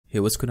Hey,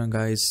 what's going on,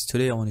 guys?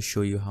 Today I want to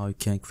show you how you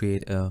can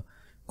create a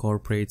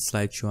corporate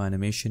slideshow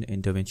animation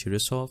in Davinci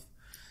Resolve.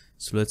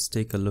 So let's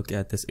take a look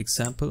at this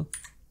example.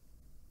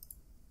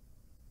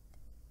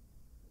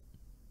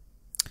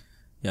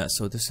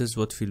 So this is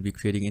what we'll be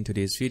creating in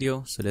today's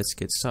video. So let's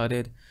get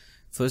started.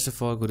 First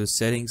of all, go to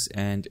settings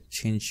and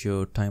change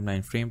your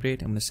timeline frame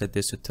rate. I'm going to set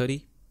this to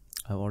 30.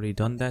 I've already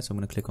done that, so I'm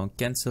going to click on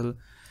cancel.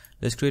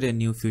 Let's create a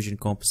new fusion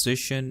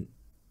composition.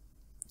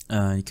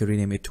 You can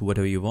rename it to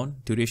whatever you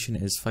want. Duration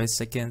is 5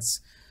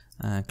 seconds.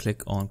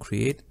 Click on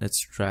create.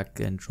 Let's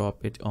drag and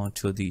drop it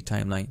onto the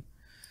timeline.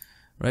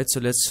 Right, so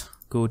let's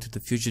go to the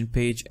fusion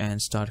page and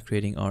start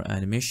creating our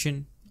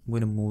animation. I'm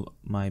going to move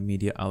my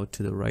media out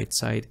to the right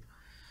side.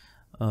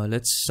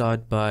 Let's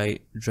start by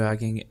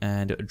dragging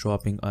and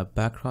dropping a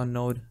background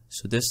node.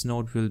 So this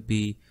node will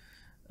be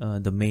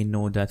the main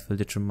node that will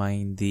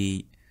determine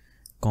the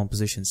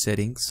composition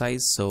setting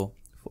size,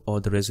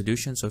 or the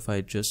resolution. So if I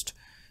just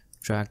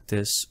drag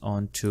this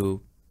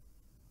onto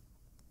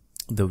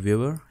the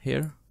viewer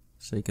here,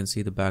 so you can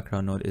see the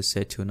background node is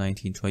set to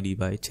 1920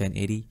 by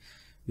 1080,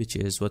 which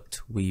is what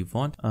we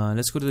want.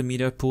 Let's go to the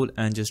media tool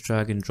and just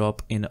drag and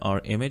drop in our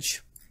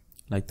image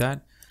like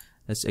that.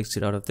 Let's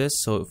exit out of this.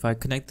 So if I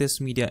connect this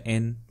media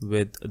in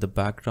with the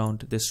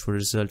background, this will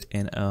result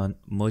in a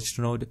merged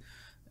node.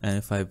 And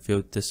if I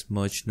view this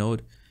merged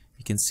node,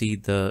 you can see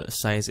the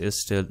size is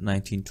still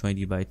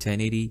 1920 by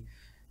 1080.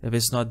 If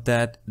it's not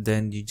that,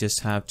 then you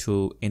just have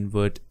to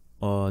invert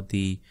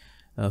the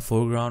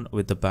foreground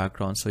with the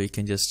background. So you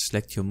can just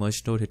select your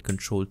merge node, hit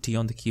Ctrl T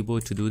on the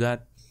keyboard to do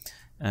that,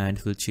 and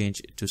it will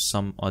change it to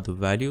some other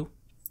value.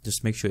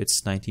 Just make sure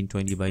it's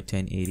 1920 by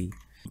 1080.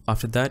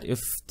 After that, if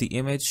the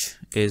image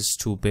is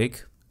too big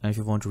and if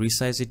you want to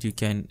resize it, you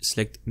can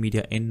select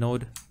media in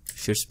node,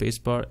 shift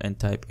spacebar and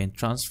type in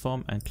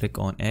transform and click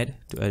on add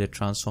to add a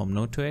transform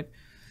node to it.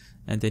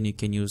 And then you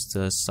can use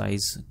the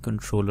size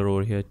controller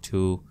over here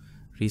to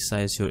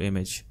resize your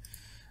image.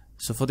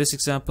 So for this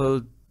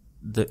example,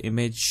 the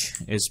image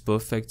is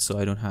perfect, so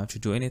I don't have to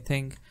do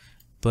anything.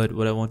 But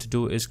what I want to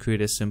do is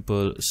create a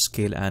simple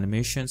scale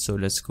animation. So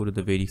let's go to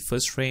the very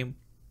first frame,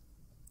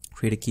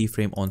 create a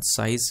keyframe on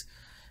size,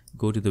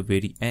 go to the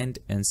very end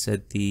and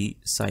set the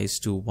size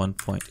to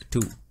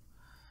 1.2.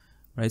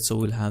 Right, so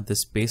we'll have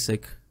this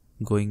basic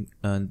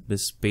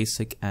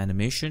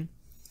animation.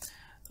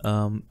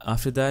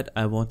 After that,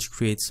 I want to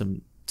create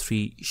some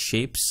 3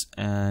 shapes,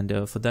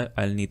 and for that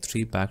I'll need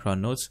 3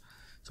 background nodes.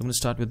 So I'm going to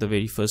start with the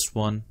very first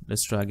one.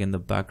 Let's drag in the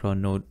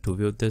background node to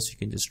view this. You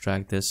can just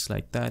drag this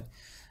like that,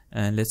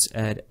 and let's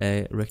add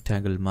a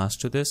rectangle mask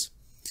to this.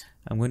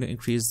 I'm going to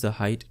increase the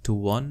height to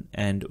 1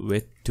 and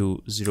width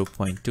to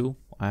 0.2.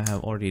 I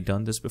have already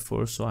done this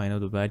before, so I know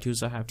the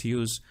values I have to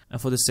use. And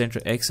for the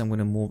center X, I'm going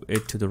to move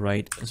it to the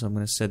right, so I'm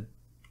going to set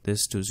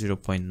this to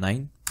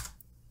 0.9.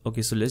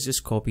 Okay, so let's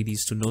just copy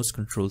these 2 nodes,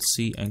 Ctrl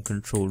C and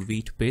Ctrl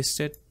V to paste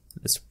it.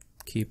 Let's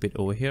keep it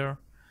over here,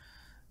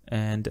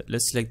 and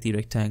let's select the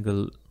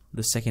rectangle,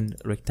 the second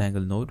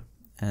rectangle node,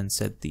 and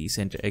set the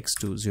center X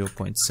to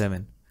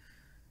 0.7.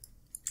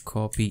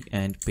 Copy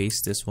and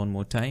paste this one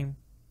more time,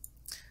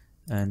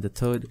 and the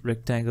third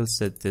rectangle,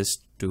 set this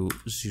to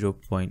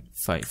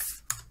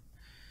 0.5.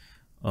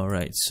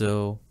 Alright,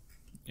 so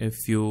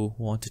if you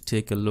want to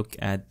take a look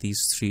at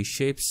these 3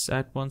 shapes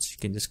at once, you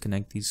can just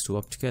connect these 2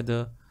 up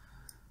together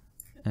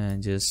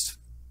and just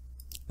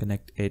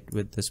connect it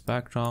with this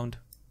background.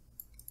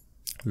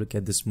 Look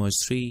at this merge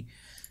 3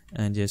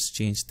 and just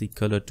change the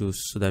color to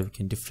so that we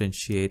can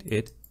differentiate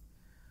it.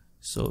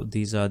 So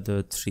these are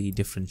the 3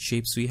 different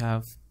shapes we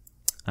have,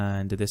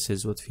 and this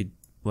is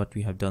what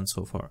we have done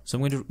so far. So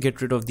I'm going to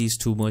get rid of these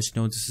 2 merge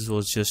nodes. This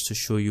was just to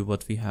show you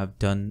what we have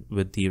done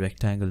with the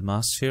rectangle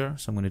mask here.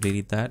 So I'm going to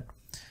delete that,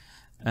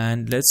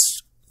 and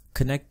let's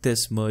connect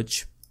this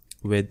merge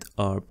with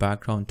our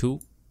background 2,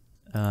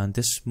 and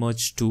this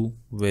merge 2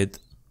 with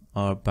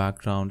our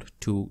background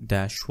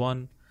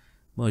 2-1,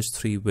 merge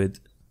 3 with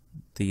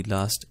the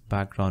last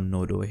background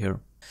node over here.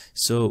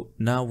 So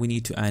now we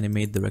need to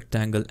animate the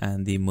rectangle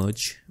and the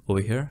merge over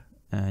here,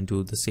 and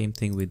do the same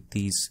thing with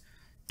these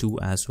 2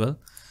 as well.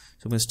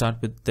 So I'm going to start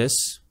with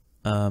this.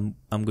 I'm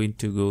going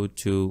to go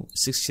to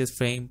 60th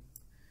frame.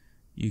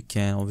 You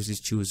can obviously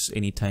choose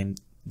any time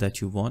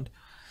that you want.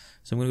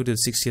 So I'm going to go to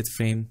the 60th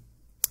frame,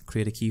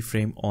 create a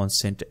keyframe on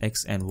center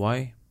X and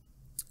Y,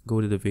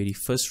 go to the very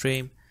first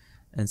frame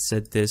and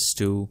set this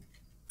to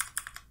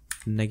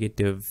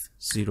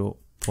 -0.1.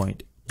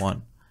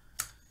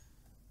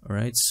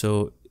 Alright,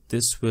 so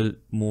this will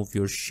move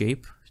your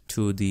shape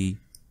to the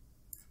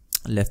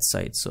left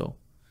side, so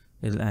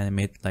it'll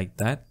animate like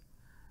that.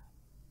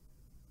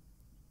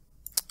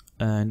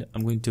 And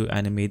I'm going to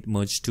animate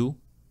merge 2,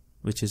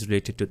 which is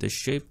related to this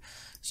shape.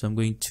 So I'm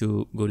going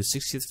to go to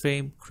 60th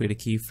frame, create a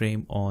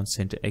keyframe on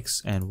center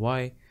X and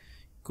Y,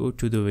 go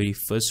to the very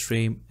first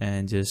frame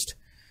and just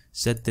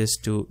set this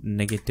to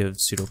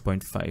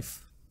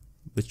 -0.5,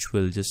 which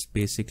will just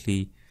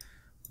basically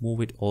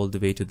move it all the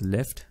way to the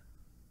left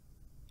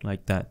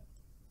like that.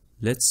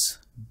 Let's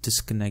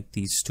disconnect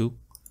these 2.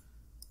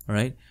 All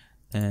right,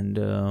 and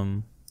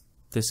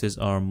this is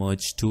our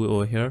merge 2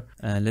 over here,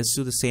 and let's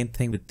do the same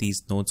thing with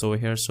these nodes over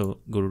here. So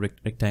go to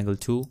rectangle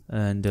 2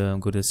 and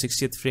go to the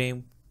 60th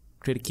frame,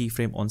 create a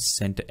keyframe on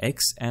center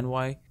X and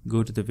Y,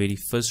 go to the very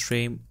first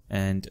frame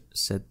and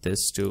set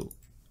this to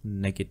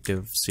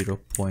negative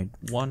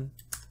 0.1.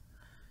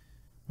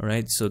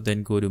 Alright, so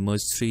then go to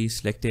merge 3,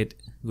 select it,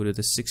 go to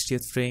the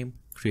 60th frame,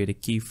 create a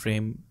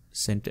keyframe,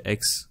 center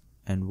X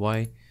and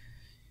Y,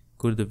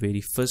 go to the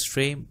very first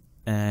frame,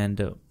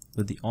 and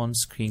with the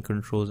on-screen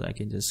controls I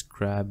can just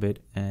grab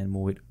it and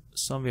move it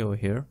somewhere over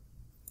here.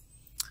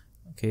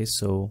 Okay,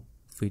 so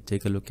if we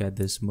take a look at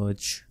this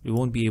merge, we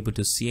won't be able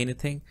to see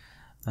anything,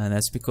 and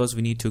that's because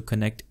we need to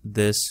connect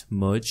this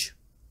merge,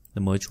 the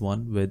merge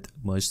 1 with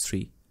merge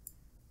 3,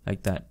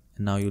 like that,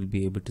 and now you'll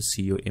be able to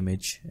see your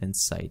image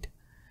inside.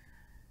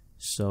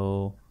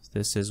 So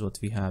this is what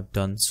we have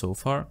done so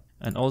far.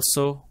 And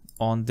also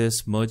on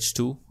this merge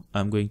 2,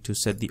 I'm going to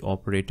set the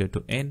operator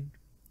to n,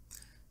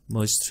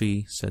 merge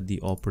 3, set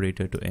the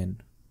operator to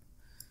n.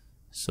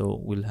 So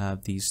we'll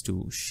have these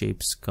two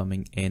shapes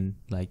coming in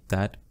like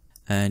that,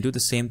 and do the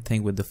same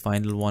thing with the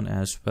final one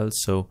as well.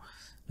 So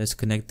let's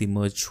connect the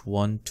merge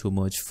 1 to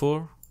merge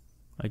 4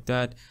 like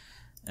that,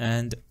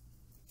 and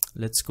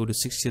let's go to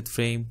 60th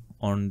frame.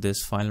 On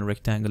this final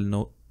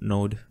rectangle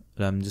node,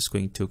 I'm just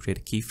going to create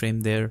a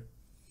keyframe there,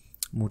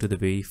 move to the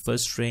very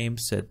first frame,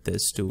 set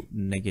this to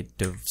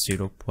negative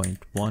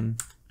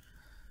 0.1,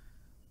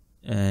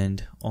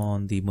 and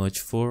on the merge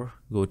 4,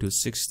 go to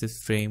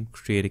 60th frame,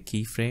 create a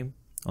keyframe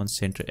on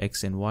center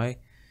X and Y,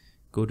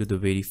 go to the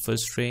very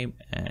first frame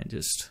and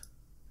just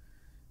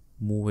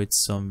move it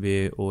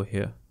somewhere over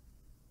here.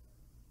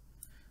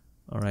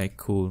 Alright,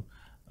 cool.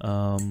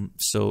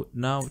 So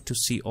now to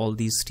see all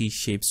these three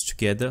shapes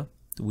together,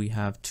 we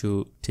have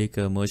to take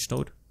a merge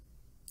node,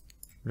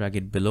 drag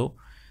it below,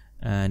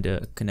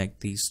 and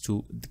connect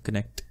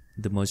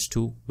the merge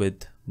 2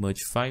 with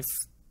merge 5,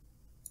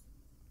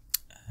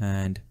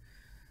 and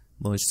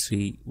merge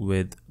 3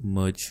 with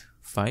merge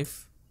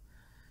 5,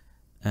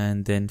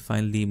 and then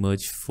finally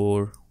merge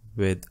 4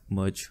 with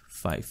merge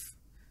 5.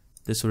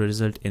 This will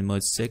result in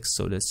merge 6,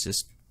 so let's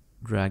just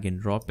drag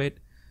and drop it,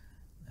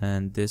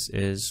 and this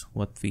is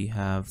what we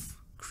have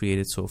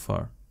created so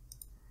far.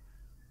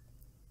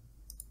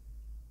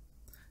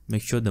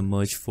 Make sure the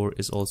merge 4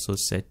 is also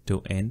set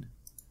to n.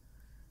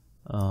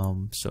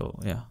 So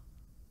yeah,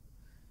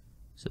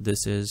 so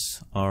this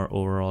is our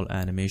overall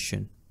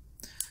animation.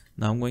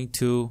 Now I'm going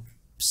to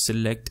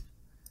select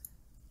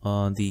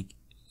the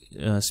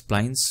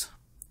splines.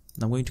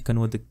 Now I'm going to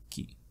convert the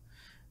key.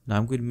 Now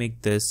I'm going to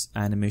make this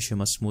animation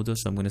much smoother,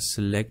 so I'm going to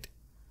select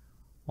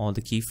all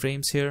the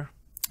keyframes here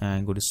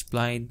and go to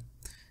spline.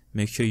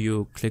 Make sure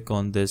you click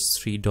on this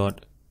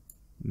 3-dot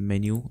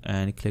menu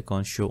and click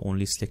on show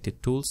only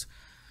selected tools.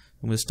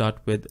 I'm going to start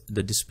with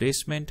the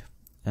displacement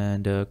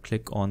and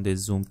click on the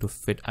zoom to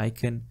fit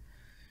icon.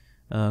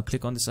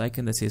 Click on this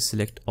icon that says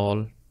select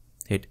all,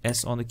 hit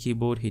S on the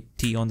keyboard, hit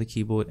T on the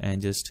keyboard,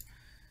 and just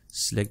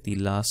select the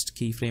last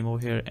keyframe over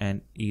here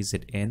and ease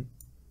it in,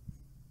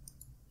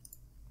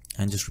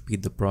 and just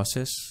repeat the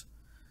process.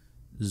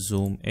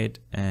 Zoom it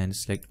and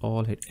select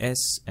all, hit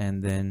S,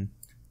 and then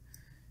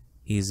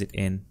ease it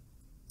in.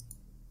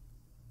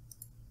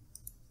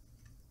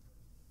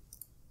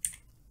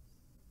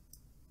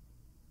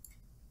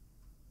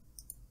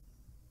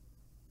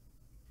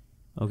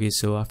 Okay,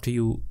 so after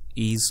you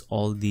ease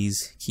all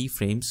these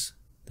keyframes,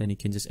 then you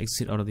can just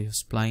exit out of the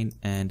spline,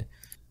 and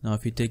now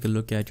if you take a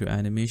look at your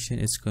animation,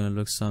 it's going to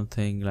look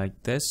something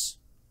like this.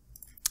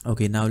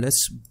 Okay, now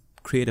let's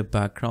create a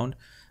background.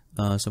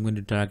 So I'm going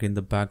to drag in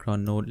the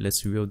background node.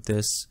 Let's view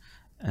this,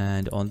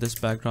 and on this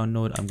background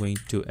node I'm going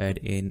to add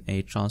in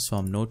a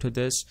transform node to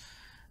this.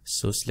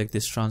 So select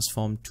this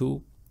transform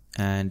tool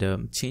and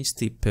change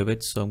the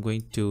pivot. So I'm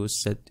going to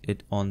set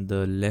it on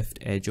the left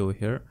edge over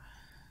here,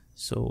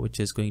 so which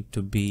is going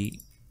to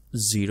be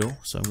 0.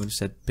 So I'm going to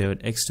set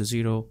pivot X to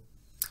 0,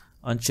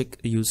 uncheck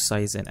use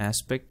size and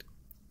aspect,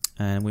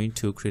 and I'm going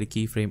to create a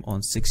keyframe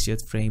on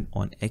 60th frame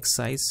on X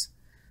size,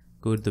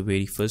 go to the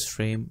very first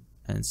frame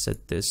and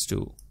set this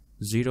to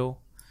 0.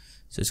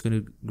 So it's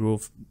going to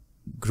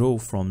grow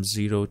from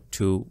 0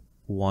 to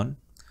 1,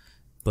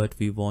 but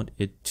we want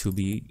it to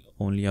be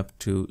only up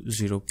to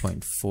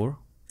 0.4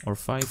 or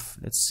 5.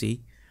 Let's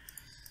see.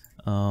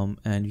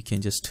 And we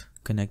can just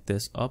connect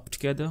this up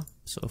together.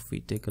 So if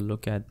we take a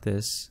look at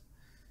this,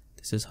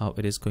 this is how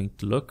it is going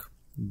to look,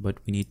 but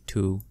we need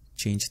to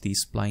change the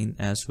spline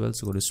as well.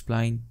 So go to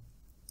spline,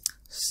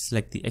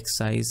 select the X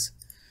size,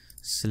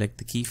 select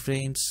the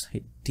keyframes,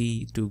 hit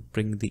T to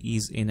bring the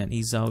ease in and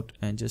ease out,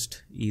 and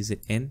just ease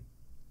it in,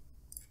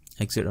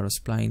 exit out of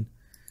spline,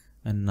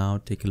 and now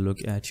take a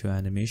look at your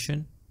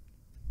animation.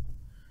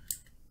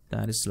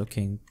 That is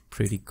looking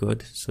pretty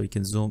good. So you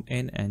can zoom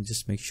in and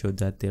just make sure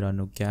that there are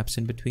no gaps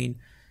in between.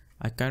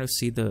 I kind of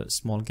see the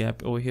small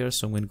gap over here,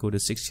 so I'm going to go to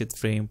 60th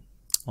frame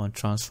on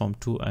transform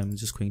 2. I'm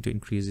just going to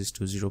increase this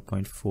to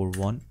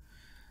 0.41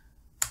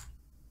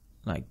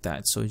 like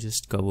that, so it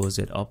just covers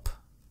it up.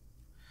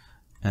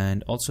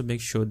 and also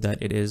make sure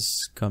that it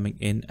is coming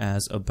in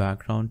as a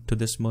background to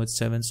this merge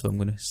 7. So I'm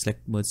going to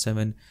select merge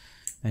 7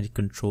 and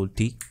Control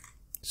T,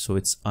 so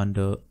it's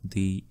under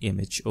the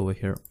image over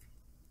here.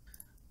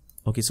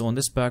 Okay, so on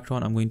this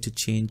background I'm going to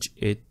change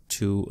it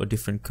to a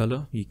different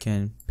color. You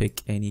can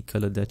pick any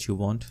color that you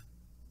want,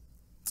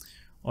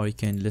 or you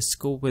can, let's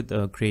go with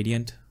a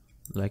gradient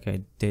like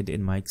I did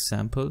in my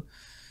example.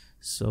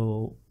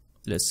 So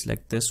let's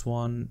select this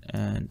one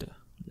and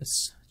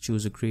let's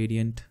choose a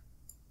gradient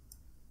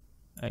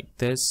like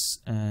this,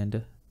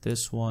 and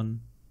this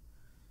one,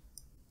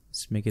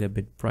 let's make it a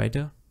bit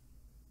brighter.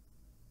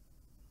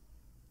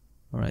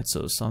 Alright,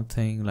 so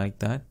something like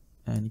that,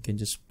 and you can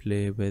just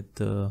play with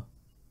the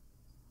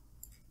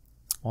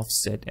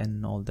offset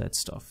and all that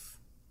stuff.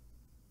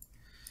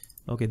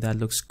 Okay, that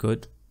looks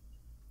good.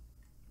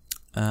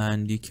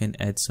 And you can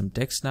add some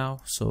text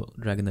now. So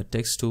drag in the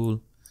text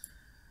tool,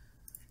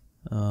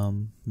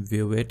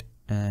 view it,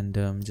 and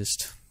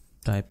just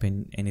type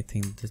in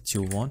anything that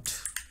you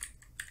want.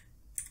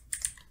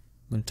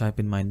 I'm going to type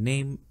in my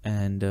name,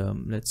 and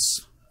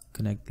let's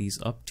connect these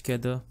up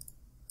together.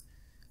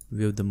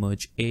 View the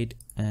merge 8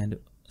 and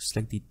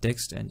select the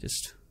text and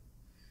just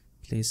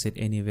place it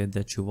anywhere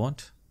that you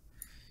want.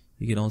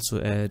 You can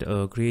also add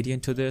a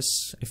gradient to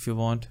this if you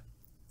want.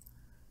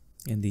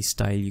 In the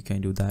style you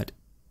can do that,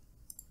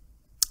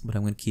 but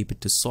I'm going to keep it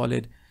to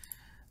solid.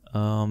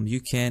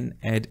 You can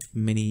add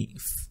many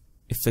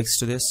effects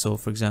to this. So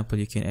for example,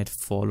 you can add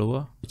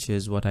follower, which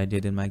is what I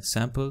did in my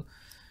example.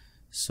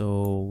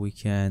 So we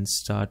can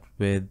start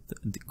with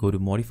go to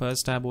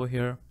modifiers tab over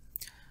here,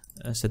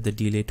 set the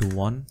delay to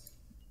 1,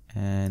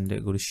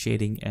 and go to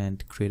shading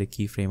and create a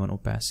keyframe on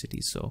opacity.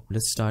 So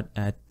let's start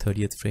at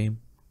 30th frame,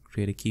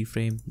 create a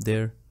keyframe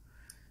there,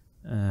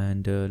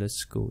 and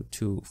let's go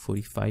to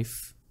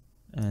 45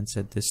 and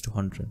set this to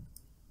 100.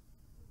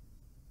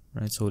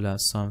 Right, so we'll have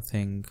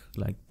something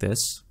like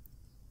this.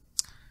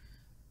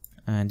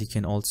 And you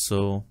can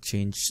also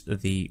change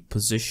the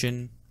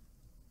position.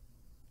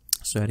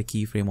 So add a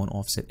keyframe on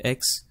offset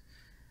X.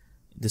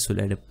 This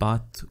will add a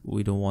path.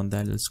 We don't want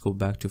that. Let's go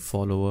back to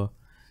follower,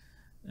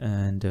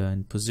 and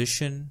in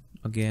position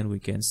again we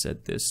can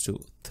set this to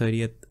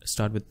 30th,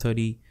 start with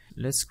 30.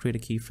 Let's create a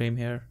keyframe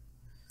here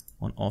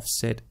on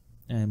offset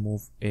and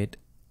move it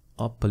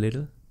up a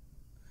little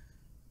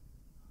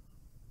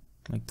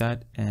like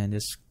that, and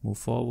just move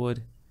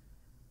forward,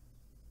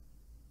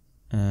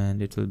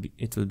 and it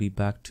will be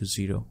back to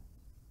 0.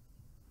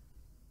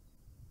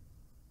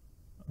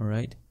 All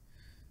right,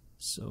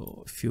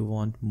 so if you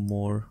want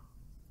more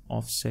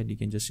offset, you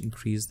can just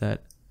increase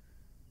that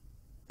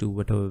to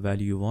whatever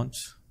value you want.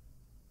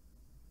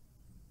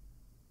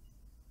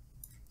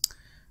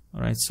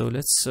 All right, so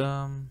let's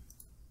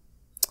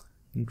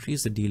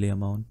increase the delay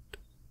amount,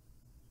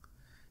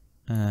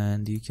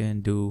 and you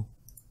can do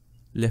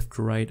left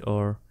to right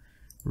or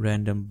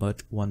random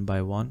but 1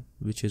 by 1,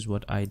 which is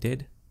what I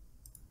did.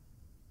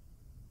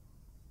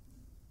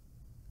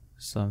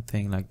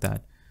 Something like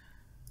that.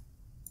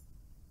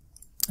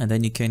 And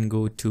then you can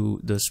go to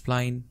the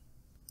spline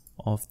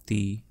of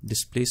the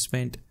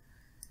displacement,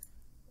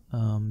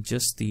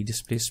 just the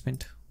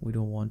displacement. We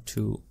don't want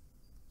to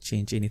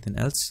change anything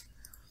else,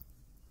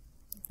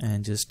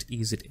 and just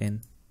ease it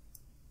in.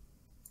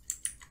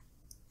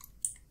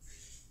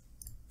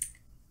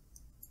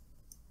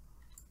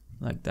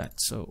 Like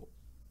that, so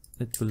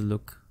it will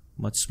look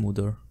much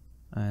smoother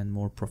and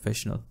more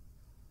professional.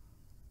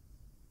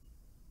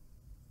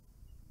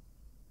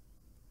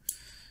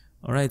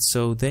 Alright,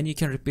 so then you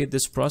can repeat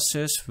this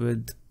process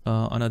with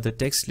another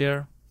text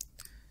layer.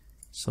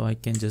 So I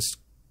can just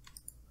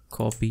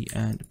copy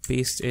and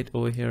paste it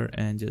over here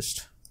and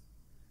just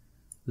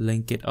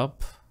link it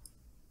up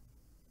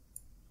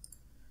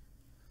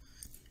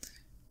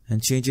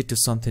and change it to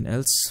something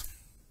else.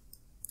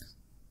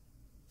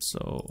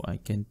 So I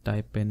can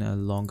type in a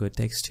longer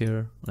text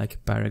here, like a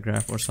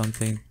paragraph or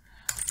something.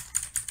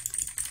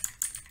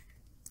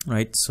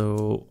 Right,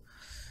 so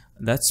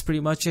that's pretty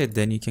much it.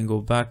 Then you can go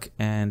back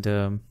and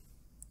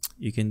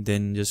you can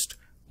then just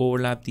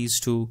overlap these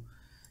two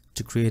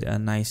to create a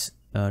nice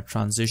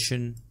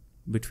transition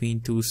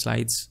between two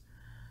slides.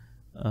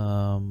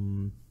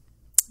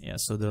 Yeah,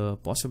 so the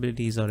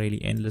possibilities are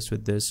really endless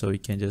with this. So you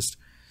can just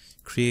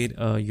create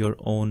your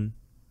own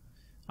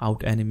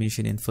out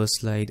animation in first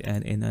slide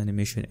and in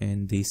animation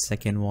in the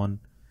second one.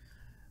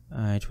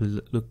 It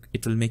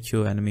will make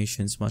your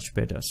animations much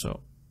better. So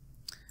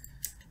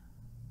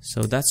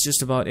that's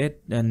just about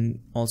it. And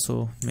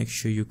also make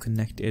sure you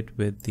connect it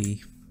with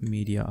the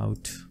media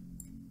out.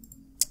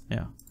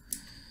 Yeah,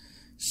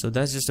 so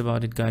that's just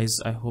about it, guys.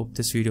 I hope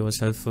this video was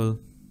helpful.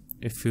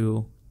 If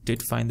you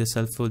did find this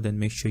helpful, then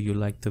make sure you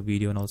like the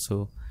video and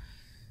also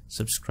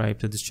subscribe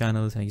to this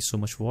channel. Thank you so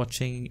much for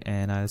watching,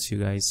 and I'll see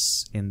you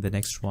guys in the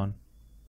next one.